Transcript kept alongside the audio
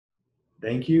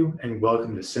Thank you and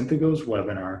welcome to Synthego's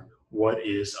webinar, What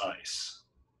is ICE?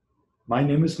 My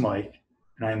name is Mike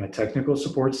and I am a technical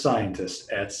support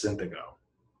scientist at Synthego.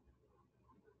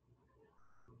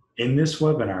 In this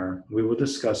webinar, we will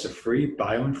discuss a free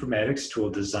bioinformatics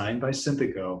tool designed by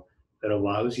Synthego that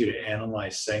allows you to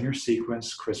analyze Sanger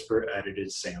sequence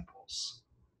CRISPR-edited samples.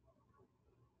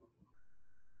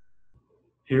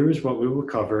 Here is what we will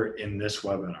cover in this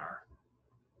webinar.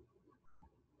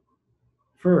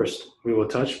 First, we will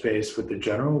touch base with the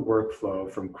general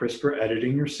workflow from CRISPR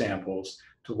editing your samples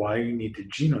to why you need to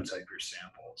genotype your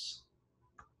samples.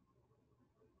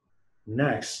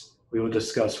 Next, we will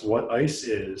discuss what ICE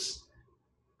is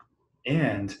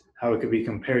and how it could be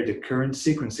compared to current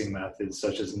sequencing methods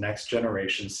such as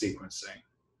next-generation sequencing.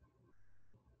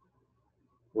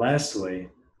 Lastly,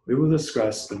 we will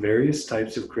discuss the various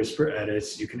types of CRISPR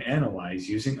edits you can analyze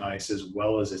using ICE as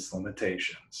well as its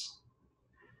limitations.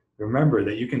 Remember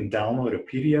that you can download a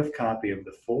PDF copy of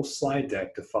the full slide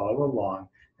deck to follow along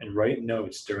and write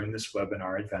notes during this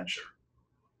webinar adventure.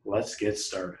 Let's get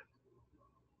started.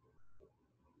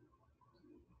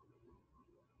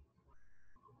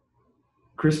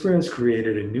 CRISPR has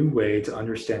created a new way to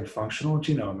understand functional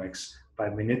genomics by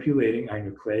manipulating our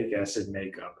nucleic acid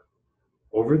makeup.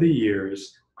 Over the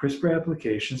years, CRISPR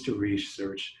applications to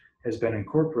research has been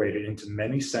incorporated into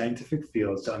many scientific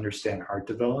fields to understand heart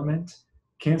development,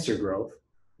 cancer growth,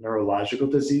 neurological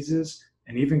diseases,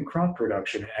 and even crop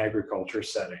production in agriculture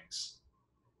settings.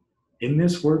 In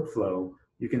this workflow,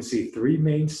 you can see three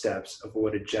main steps of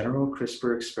what a general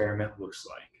CRISPR experiment looks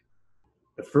like.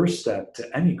 The first step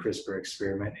to any CRISPR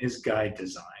experiment is guide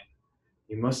design.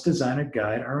 You must design a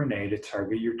guide RNA to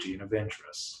target your gene of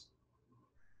interest.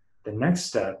 The next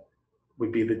step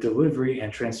would be the delivery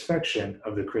and transfection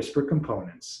of the CRISPR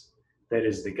components, that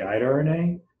is the guide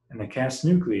RNA and the Cas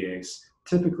nuclease,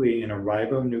 typically in a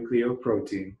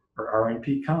ribonucleoprotein or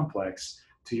RNP complex,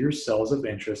 to your cells of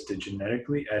interest to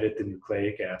genetically edit the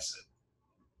nucleic acid.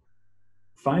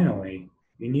 Finally,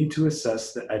 you need to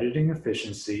assess the editing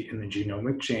efficiency in the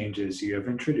genomic changes you have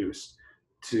introduced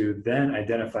to then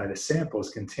identify the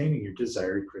samples containing your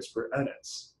desired CRISPR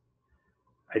edits.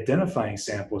 Identifying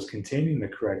samples containing the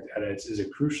correct edits is a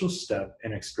crucial step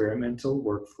in experimental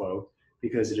workflow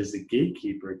because it is the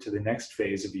gatekeeper to the next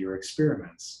phase of your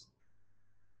experiments.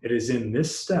 It is in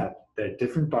this step that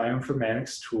different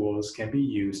bioinformatics tools can be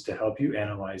used to help you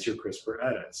analyze your CRISPR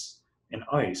edits, and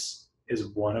ICE is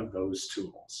one of those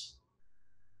tools.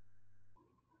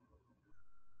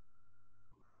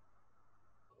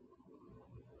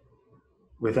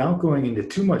 Without going into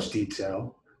too much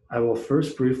detail, I will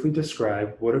first briefly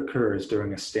describe what occurs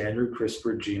during a standard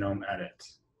CRISPR genome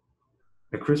edit.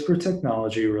 The CRISPR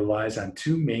technology relies on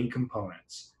two main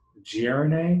components, the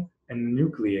gRNA and the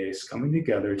nuclease coming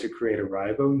together to create a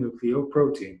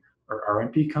ribonucleoprotein or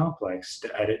RNP complex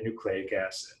to edit nucleic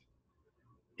acid.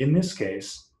 In this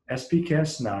case,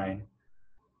 SpCas9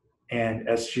 and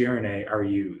sgRNA are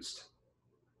used.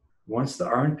 Once the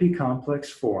RNP complex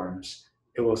forms,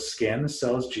 it will scan the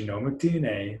cell's genomic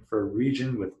DNA for a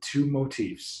region with two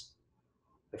motifs.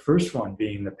 The first one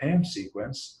being the PAM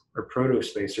sequence or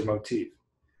protospacer motif.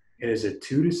 It is a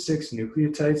 2 to 6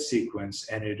 nucleotide sequence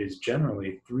and it is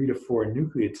generally 3 to 4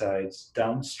 nucleotides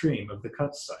downstream of the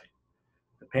cut site.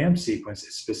 The PAM sequence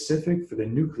is specific for the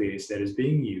nuclease that is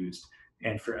being used,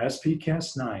 and for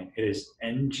SpCas9 it is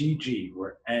NGG,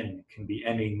 where N can be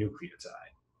any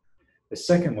nucleotide. The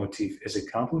second motif is a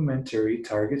complementary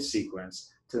target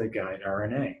sequence to the guide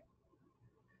RNA.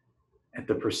 At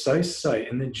the precise site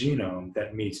in the genome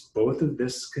that meets both of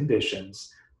these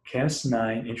conditions,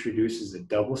 Cas9 introduces a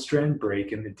double-strand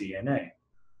break in the DNA.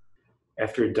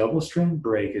 After a double-strand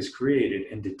break is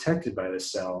created and detected by the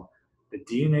cell, the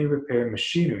DNA repair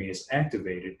machinery is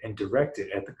activated and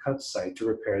directed at the cut site to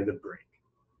repair the break.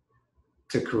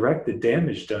 To correct the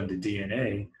damage done to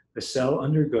DNA, the cell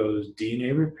undergoes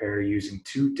DNA repair using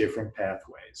two different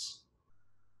pathways.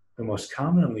 The most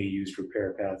commonly used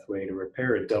repair pathway to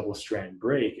repair a double-strand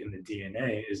break in the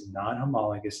DNA is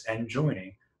non-homologous end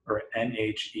joining, or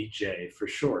NHEJ for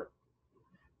short.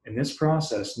 In this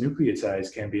process,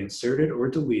 nucleotides can be inserted or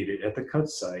deleted at the cut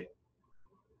site.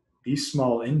 These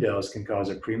small indels can cause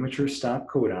a premature stop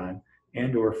codon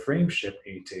and/or frameshift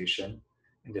mutation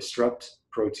and disrupt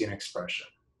protein expression.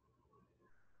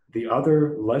 The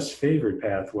other, less favored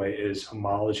pathway is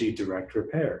homology direct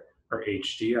repair, or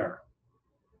HDR.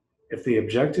 If the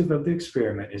objective of the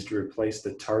experiment is to replace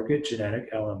the target genetic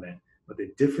element with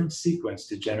a different sequence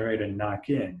to generate a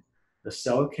knock-in, the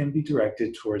cell can be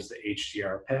directed towards the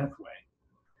HDR pathway.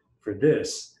 For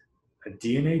this, A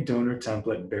DNA donor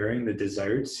template bearing the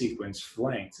desired sequence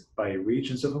flanked by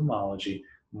regions of homology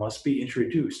must be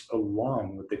introduced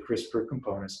along with the CRISPR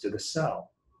components to the cell.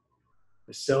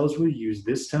 The cells will use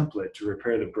this template to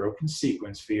repair the broken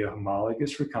sequence via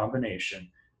homologous recombination,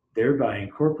 thereby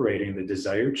incorporating the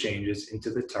desired changes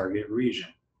into the target region.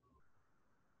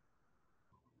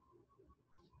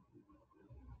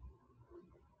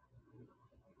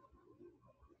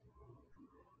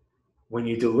 When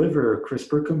you deliver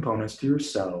CRISPR components to your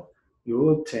cell, you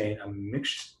will obtain a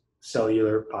mixed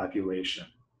cellular population,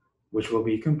 which will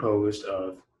be composed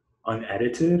of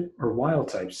unedited or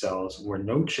wild-type cells where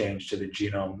no change to the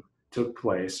genome took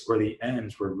place or the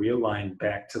ends were realigned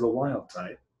back to the wild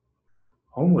type,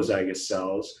 homozygous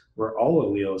cells where all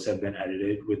alleles have been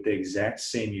edited with the exact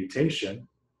same mutation,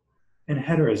 and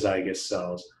heterozygous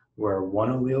cells where one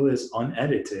allele is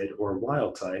unedited or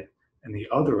wild type and the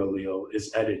other allele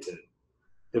is edited.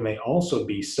 There may also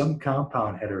be some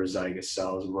compound heterozygous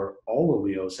cells where all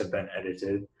alleles have been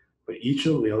edited, but each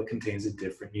allele contains a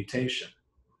different mutation.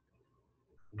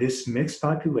 This mixed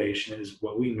population is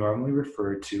what we normally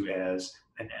refer to as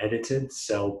an edited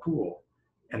cell pool,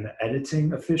 and the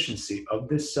editing efficiency of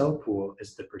this cell pool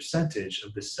is the percentage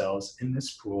of the cells in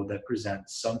this pool that present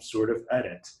some sort of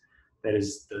edit, that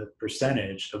is the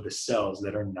percentage of the cells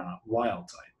that are not wild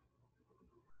type.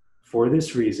 For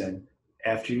this reason,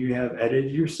 after you have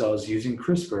edited your cells using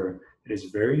CRISPR, it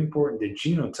is very important to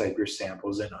genotype your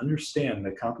samples and understand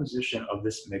the composition of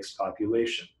this mixed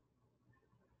population.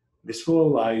 This will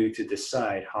allow you to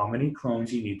decide how many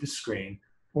clones you need to screen,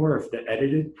 or if the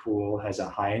edited pool has a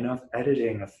high enough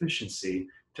editing efficiency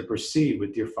to proceed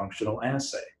with your functional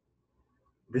assay.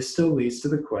 This still leads to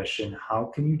the question, how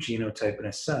can you genotype and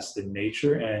assess the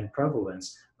nature and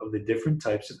prevalence of the different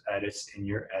types of edits in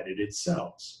your edited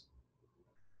cells?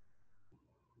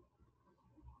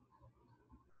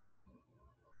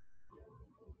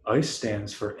 ICE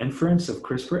stands for Inference of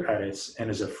CRISPR Edits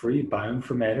and is a free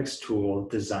bioinformatics tool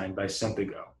designed by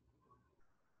Synthego.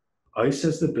 ICE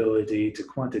has the ability to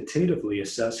quantitatively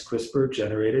assess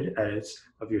CRISPR-generated edits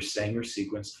of your Sanger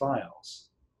sequenced files.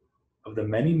 Of the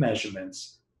many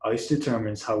measurements, ICE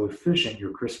determines how efficient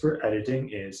your CRISPR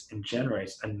editing is and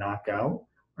generates a knockout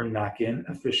or knock-in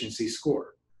efficiency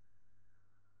score.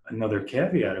 Another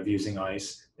caveat of using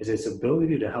ICE is its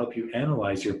ability to help you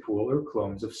analyze your pool or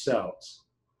clones of cells.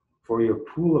 For your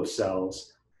pool of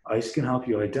cells, ICE can help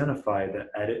you identify the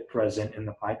edit present in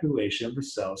the population of the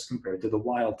cells compared to the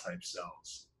wild-type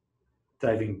cells.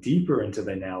 Diving deeper into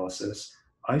the analysis,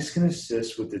 ICE can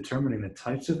assist with determining the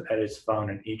types of edits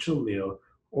found in each allele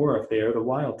or if they are the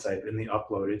wild type in the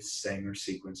uploaded Sanger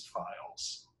sequenced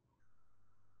files.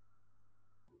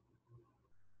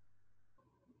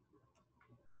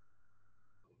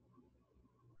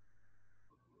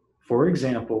 For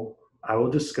example, I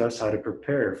will discuss how to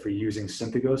prepare for using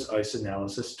Synthego's ICE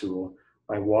analysis tool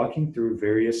by walking through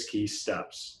various key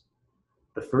steps.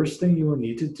 The first thing you will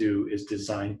need to do is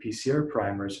design PCR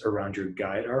primers around your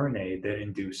guide RNA that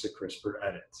induce a CRISPR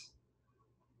edit.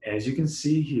 As you can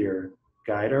see here,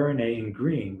 guide RNA in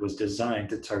green was designed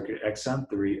to target exon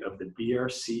 3 of the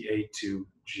BRCA2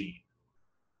 gene.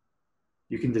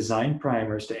 You can design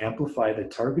primers to amplify the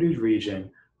targeted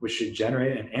region, which should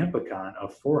generate an amplicon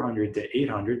of 400 to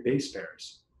 800 base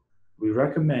pairs. We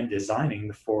recommend designing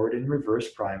the forward and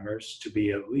reverse primers to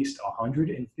be at least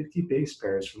 150 base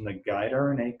pairs from the guide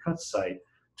RNA cut site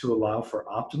to allow for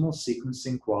optimal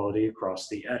sequencing quality across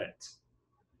the edit.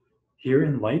 Here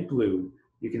in light blue,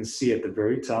 you can see at the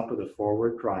very top of the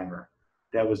forward primer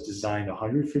that was designed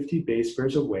 150 base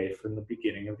pairs away from the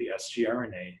beginning of the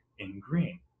sgRNA in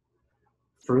green.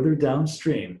 Further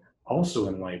downstream, also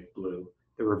in light blue,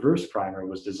 the reverse primer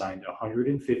was designed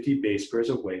 150 base pairs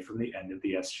away from the end of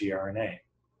the sgRNA.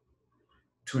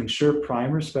 To ensure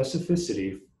primer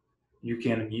specificity, you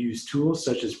can use tools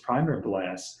such as Primer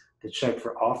Blast to check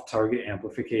for off-target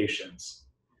amplifications.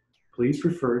 Please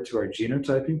refer to our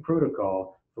genotyping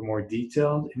protocol for more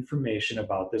detailed information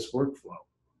about this workflow.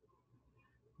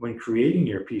 When creating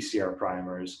your PCR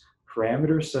primers,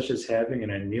 parameters such as having an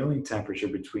annealing temperature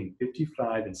between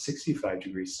 55 and 65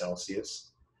 degrees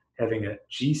Celsius, having a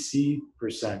GC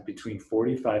percent between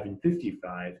 45 and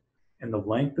 55, and the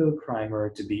length of the primer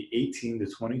to be 18 to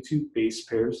 22 base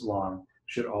pairs long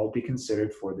should all be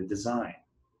considered for the design.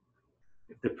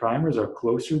 If the primers are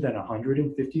closer than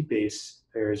 150 base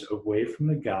pairs away from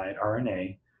the guide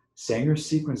RNA, Sanger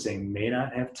sequencing may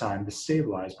not have time to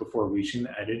stabilize before reaching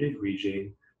the edited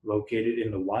region located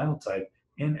in the wild type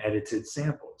and edited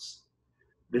samples.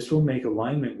 This will make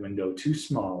alignment window too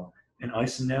small and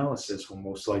ICE analysis will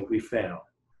most likely fail.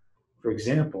 For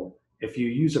example, If you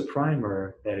use a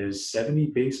primer that is 70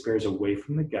 base pairs away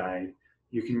from the guide,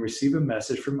 you can receive a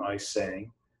message from ICE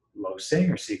saying, low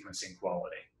Sanger sequencing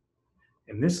quality.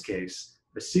 In this case,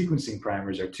 the sequencing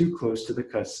primers are too close to the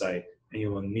cut site, and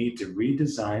you will need to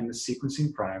redesign the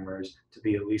sequencing primers to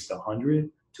be at least 100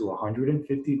 to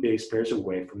 150 base pairs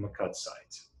away from the cut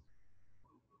site.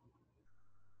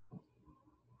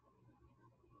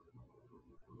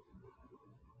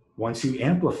 Once you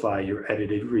amplify your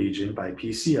edited region by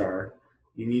PCR,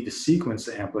 you need to sequence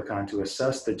the amplicon to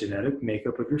assess the genetic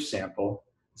makeup of your sample,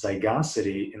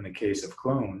 zygosity in the case of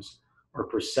clones, or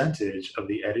percentage of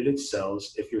the edited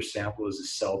cells if your sample is a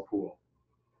cell pool.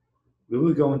 We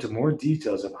will go into more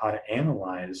details of how to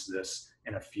analyze this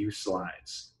in a few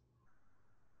slides.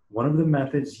 One of the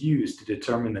methods used to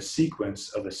determine the sequence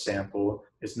of a sample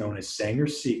is known as Sanger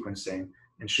sequencing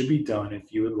and should be done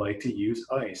if you would like to use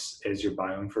ICE as your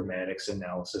bioinformatics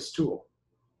analysis tool.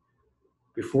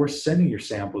 Before sending your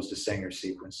samples to Sanger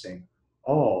sequencing,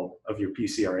 all of your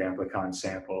PCR amplicon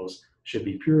samples should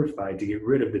be purified to get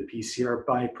rid of the PCR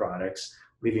byproducts,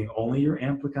 leaving only your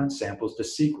amplicon samples to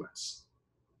sequence.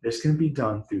 This can be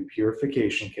done through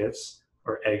purification kits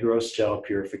or agarose gel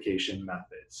purification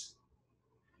methods.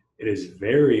 It is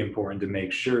very important to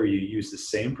make sure you use the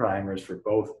same primers for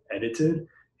both edited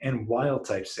and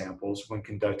wild-type samples when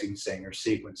conducting Sanger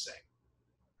sequencing.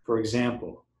 For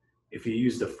example, if you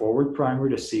use the forward primer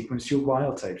to sequence your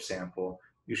wild-type sample,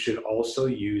 you should also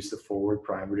use the forward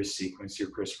primer to sequence your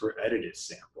CRISPR-edited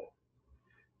sample.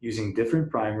 Using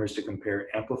different primers to compare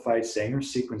amplified Sanger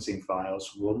sequencing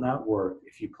files will not work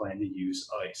if you plan to use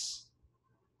ICE.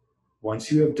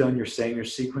 Once you have done your Sanger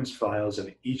sequence files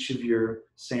of each of your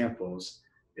samples,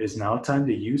 it is now time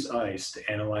to use ICE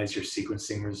to analyze your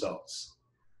sequencing results.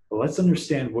 But let's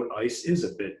understand what ICE is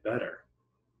a bit better.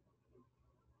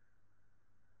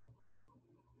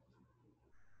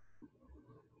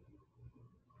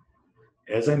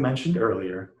 As I mentioned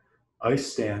earlier, ICE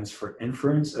stands for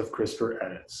Inference of CRISPR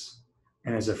Edits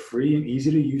and is a free and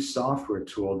easy to use software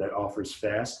tool that offers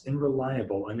fast and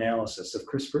reliable analysis of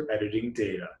CRISPR editing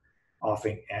data,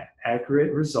 offering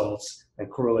accurate results that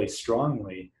correlate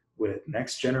strongly with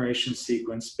next-generation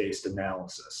sequence-based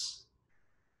analysis.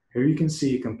 Here you can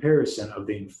see a comparison of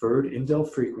the inferred indel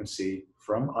frequency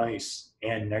from ICE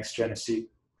and next-gen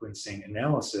sequencing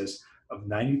analysis of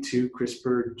 92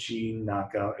 CRISPR gene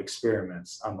knockout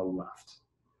experiments on the left.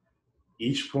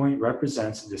 Each point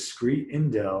represents a discrete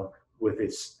indel with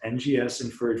its NGS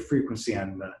inferred frequency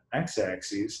on the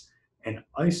x-axis and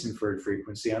ICE inferred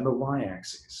frequency on the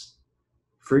y-axis.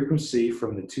 Frequency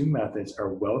from the two methods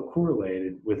are well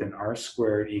correlated with an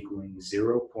R² equaling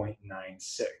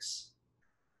 0.96.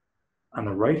 On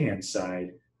the right-hand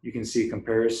side, you can see a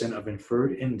comparison of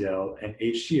inferred indel and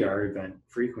HDR event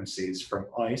frequencies from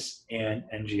ICE and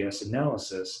NGS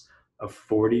analysis of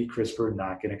 40 CRISPR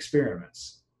knock-in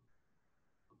experiments.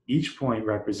 Each point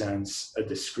represents a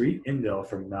discrete indel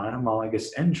from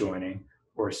non-homologous end joining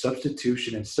or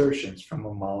substitution insertions from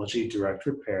homology direct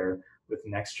repair with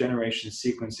next-generation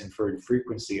sequence inferred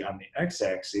frequency on the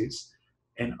x-axis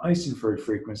and ICE inferred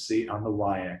frequency on the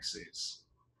y-axis.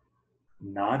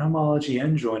 Non-homology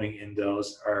end joining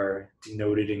indels are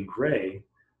denoted in gray,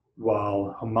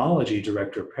 while homology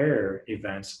direct repair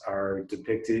events are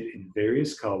depicted in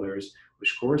various colors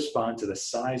which correspond to the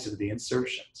size of the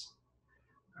insertions.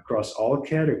 Across all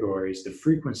categories, the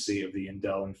frequency of the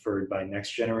indel inferred by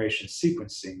next-generation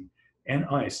sequencing and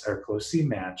ICE are closely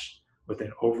matched with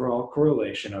an overall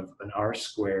correlation of an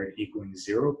R² equaling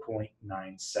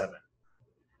 0.97.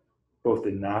 Both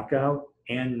the knockout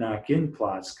and knock-in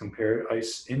plots compare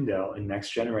ICE indel and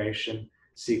next-generation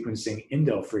sequencing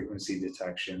indel frequency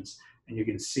detections, and you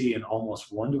can see an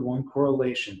almost one-to-one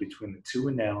correlation between the two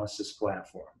analysis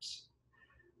platforms.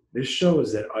 This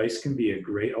shows that ICE can be a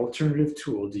great alternative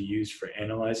tool to use for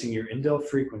analyzing your indel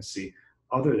frequency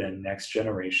other than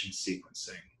next-generation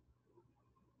sequencing.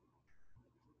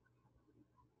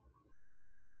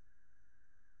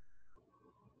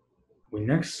 We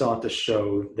next sought to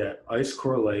show that ICE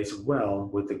correlates well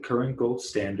with the current gold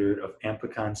standard of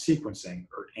amplicon sequencing,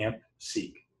 or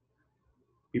AMP-seq.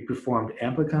 We performed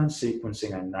amplicon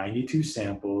sequencing on 92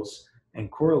 samples and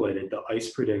correlated the ICE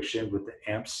prediction with the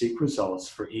AMP-seq results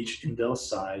for each indel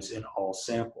size in all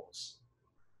samples.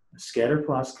 The scatter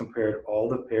plots compared all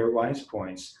the pairwise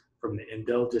points from the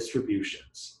indel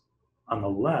distributions. On the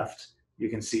left, you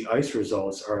can see ICE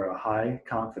results are a high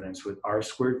confidence with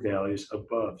R² values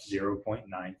above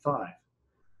 0.95.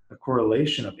 The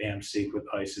correlation of AMP-seq with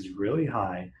ICE is really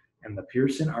high, and the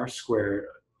Pearson R²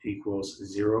 equals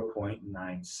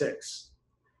 0.96.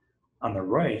 On the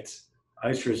right,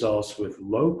 ICE results with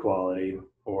low quality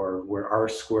or where R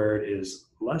squared is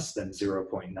less than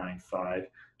 0.95,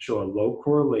 show a low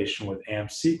correlation with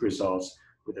AMP-seq results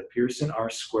with a Pearson R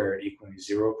squared equaling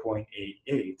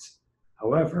 0.88.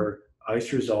 However,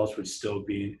 ICE results would still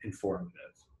be informative.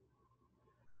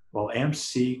 While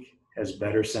AMP-seq has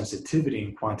better sensitivity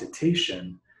and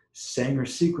quantitation, Sanger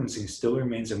sequencing still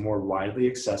remains a more widely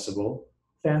accessible,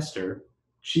 faster,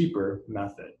 cheaper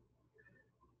method.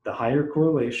 The higher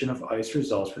correlation of ICE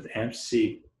results with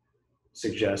AMP-seq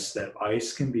suggests that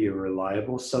ICE can be a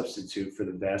reliable substitute for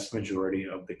the vast majority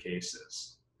of the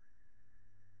cases.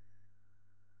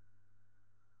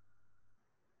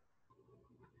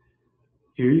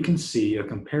 Here you can see a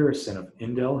comparison of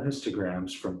indel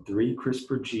histograms from 3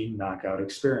 CRISPR gene knockout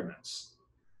experiments.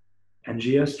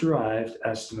 NGS-derived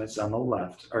estimates on the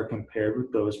left are compared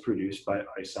with those produced by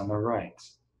ICE on the right.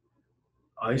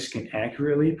 ICE can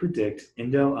accurately predict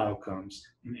indel outcomes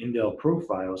and indel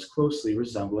profiles closely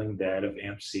resembling that of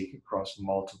AMP-seq across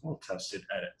multiple tested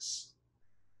edits.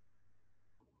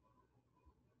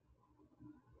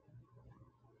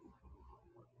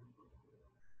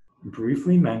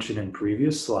 Briefly mentioned in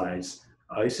previous slides,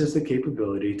 ICE has the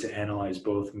capability to analyze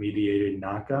both mediated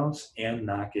knockouts and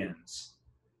knock-ins.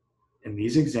 In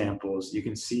these examples, you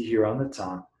can see here on the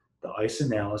top, the ICE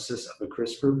analysis of a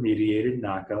CRISPR-mediated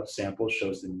knockout sample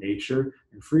shows the nature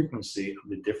and frequency of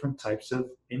the different types of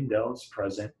indels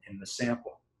present in the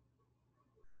sample.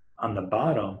 On the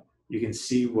bottom, you can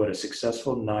see what a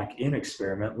successful knock-in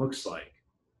experiment looks like.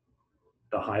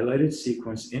 The highlighted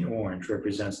sequence in orange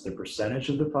represents the percentage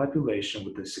of the population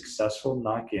with a successful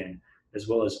knock-in, as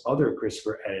well as other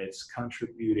CRISPR edits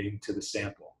contributing to the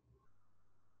sample.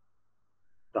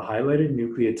 The highlighted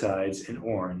nucleotides in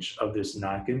orange of this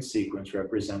knock-in sequence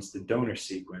represents the donor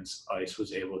sequence ICE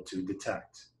was able to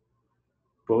detect.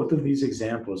 Both of these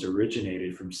examples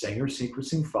originated from Sanger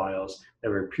sequencing files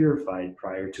that were purified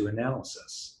prior to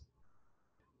analysis.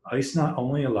 ICE not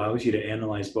only allows you to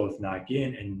analyze both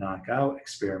knock-in and knock-out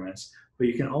experiments, but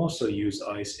you can also use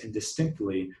ICE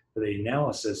indistinctly for the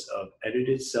analysis of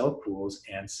edited cell pools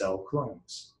and cell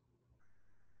clones.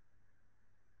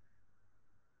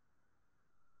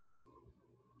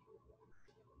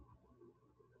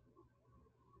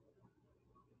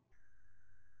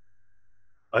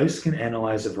 ICE can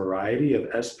analyze a variety of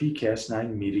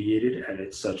SP-Cas9-mediated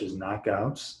edits such as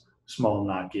knockouts, small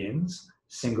knock-ins,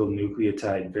 single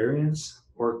nucleotide variants,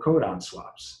 or codon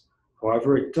swaps.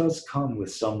 However, it does come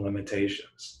with some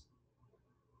limitations.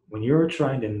 When you are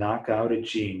trying to knock out a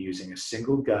gene using a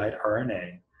single guide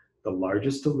RNA, the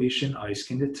largest deletion ICE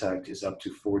can detect is up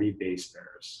to 40 base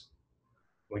pairs.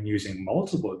 When using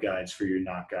multiple guides for your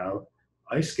knockout,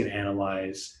 ICE can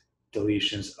analyze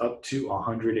deletions up to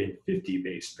 150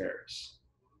 base pairs.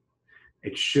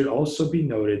 It should also be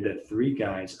noted that 3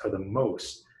 guides are the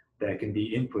most that can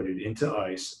be inputted into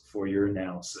ICE for your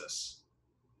analysis.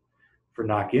 For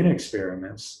knock-in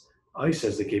experiments, ICE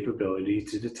has the capability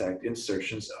to detect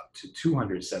insertions up to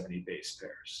 270 base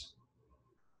pairs.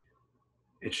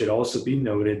 It should also be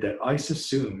noted that ICE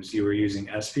assumes you are using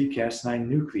SP-Cas9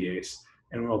 nuclease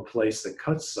and will place the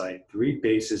cut site 3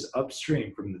 bases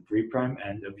upstream from the 3'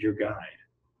 end of your guide.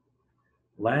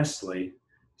 Lastly,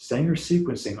 Sanger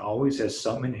sequencing always has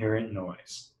some inherent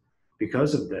noise.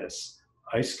 Because of this,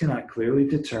 ICE cannot clearly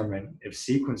determine if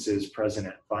sequences present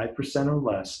at 5% or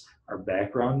less are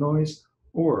background noise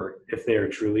or if they are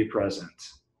truly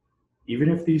present. Even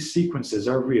if these sequences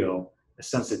are real, the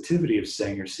sensitivity of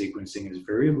Sanger sequencing is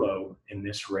very low in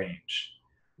this range.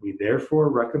 We therefore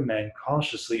recommend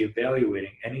cautiously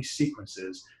evaluating any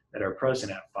sequences that are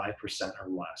present at 5% or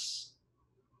less.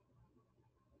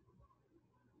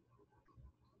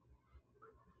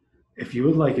 If you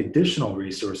would like additional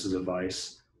resources of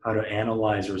ICE, how to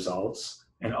analyze results,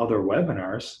 and other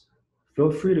webinars, feel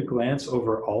free to glance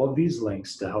over all of these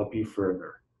links to help you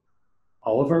further.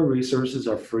 All of our resources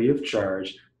are free of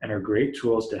charge and are great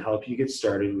tools to help you get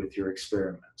started with your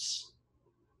experiments.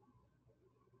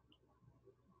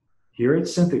 Here at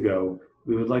Synthego,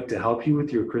 we would like to help you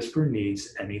with your CRISPR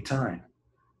needs anytime.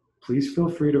 Please feel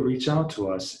free to reach out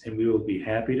to us and we will be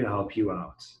happy to help you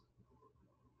out.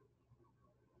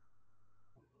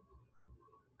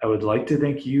 I would like to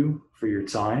thank you for your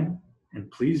time,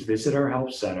 and please visit our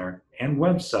Help Center and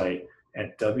website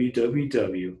at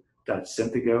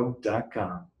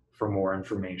www.synthego.com for more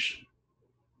information.